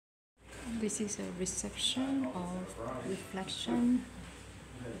This is a reception of Reflection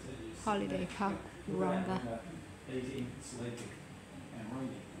Holiday Park, Urunga.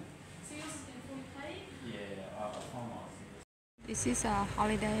 This is a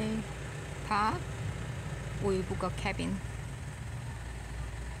holiday park. We book a cabin.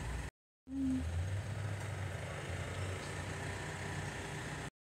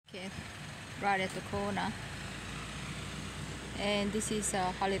 Okay, right at the corner. And this is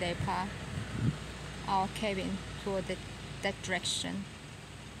a holiday park. Our cabin toward that direction.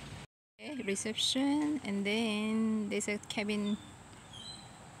 Okay, reception, and then there's a cabin,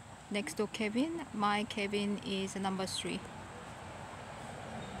 next door cabin. My cabin is number 3.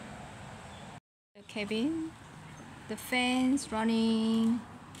 The cabin, the fans running,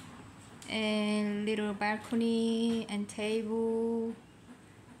 and little balcony and table,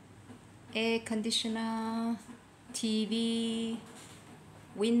 air conditioner, TV,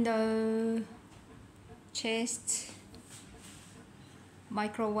 window, chest,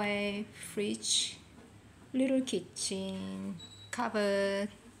 microwave, fridge, little kitchen, cupboard,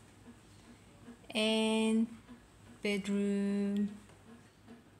 and bedroom,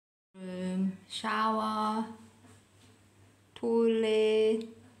 shower, toilet.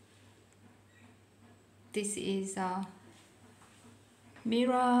 This is a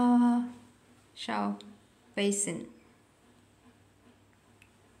mirror, shower basin,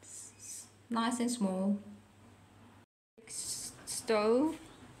 nice and small, stove,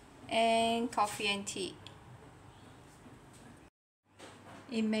 and coffee and tea.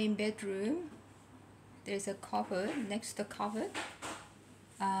 In main bedroom, there's a cupboard. Next to the cupboard,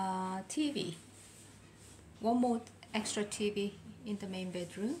 TV. One more extra TV in the main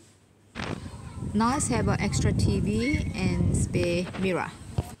bedroom. Nice have an extra TV and spare mirror.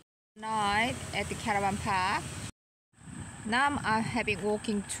 Night at the Caravan Park. Now I'm having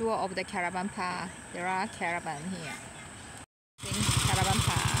walking tour of the Caravan Park. There are caravan here. In Caravan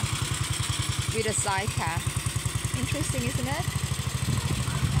Park with a sidecar. Interesting, isn't it?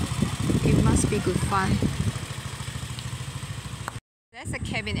 It must be good fun. That's a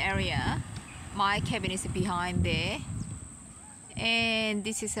cabin area. My cabin is behind there. And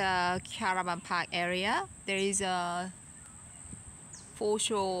this is a Caravan Park area. There is a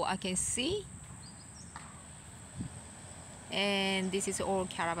foreshore I can see. And this is all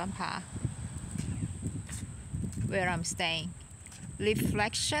Caravan Park where I'm staying.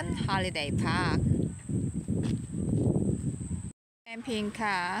 Reflection Holiday Park. Camping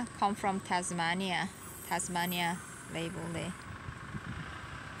car come from Tasmania. Tasmania label there.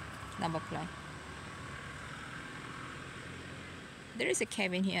 Number plate. There is a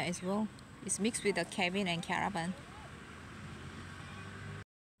cabin here as well. It's mixed with a cabin and caravan.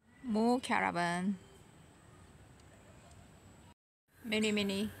 More caravan.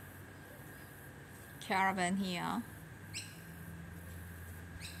 Many caravan here.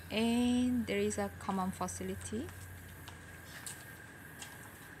 And there is a common facility.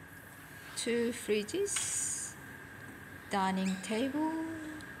 2 fridges, dining table,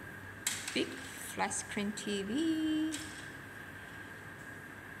 big flat screen TV,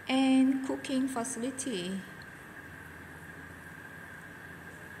 and cooking facility.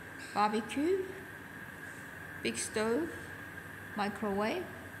 Barbecue, big stove, microwave,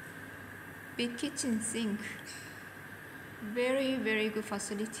 big kitchen sink. Very good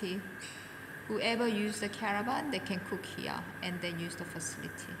facility. Whoever use the caravan, they can cook here and then use the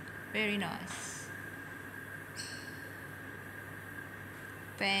facility. Very nice.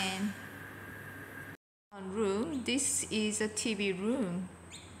 Fan. Room. This is a TV room.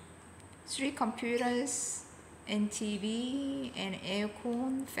 3 computers and TV and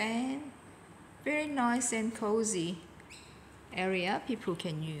aircon, fan. Very nice and cozy area people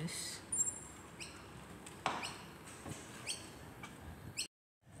can use.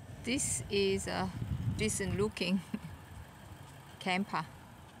 This is a decent looking camper.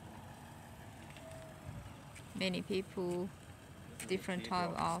 Many people, different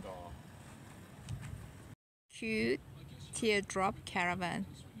type of cute teardrop caravan.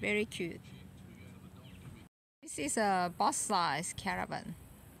 Very cute. This is a bus size caravan,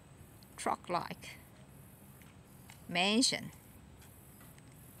 truck like mansion.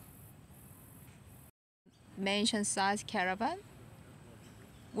 Mansion size caravan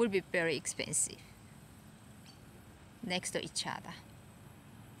will be very expensive next to each other.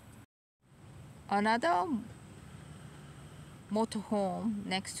 Another motorhome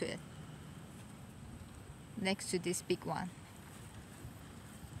next to it, next to this big one.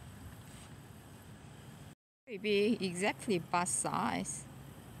 Maybe exactly bus size.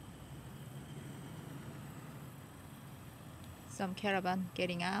 Some caravan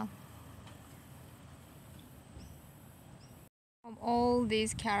getting out. From all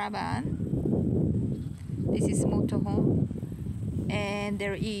these caravan, this is motorhome, and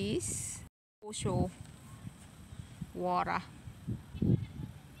there is also water.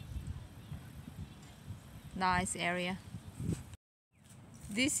 Nice area.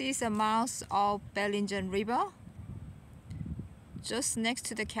 This is a mouth of Bellingen River, just next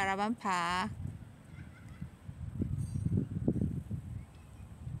to the caravan park.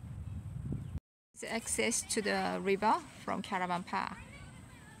 It's access to the river from caravan park.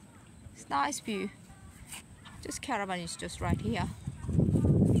 It's nice view. Just caravan is just right here.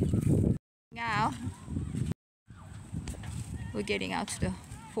 Now we're getting out to the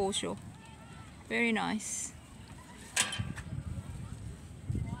foreshore. Very nice.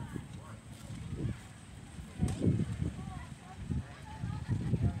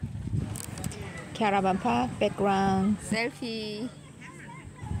 Caravan park background selfie.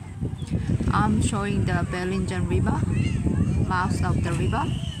 I'm showing the Bellingen River, mouth of the river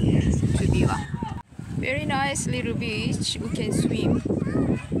to viewer. Very nice little beach. We can swim.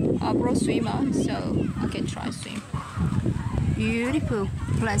 I'm a pro swimmer, so I can try swim. Beautiful,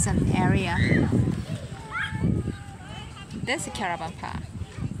 pleasant area. That's a caravan park.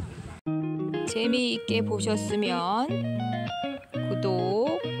 재미있게 보셨으면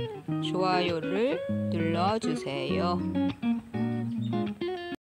구독, 좋아요를 눌러주세요.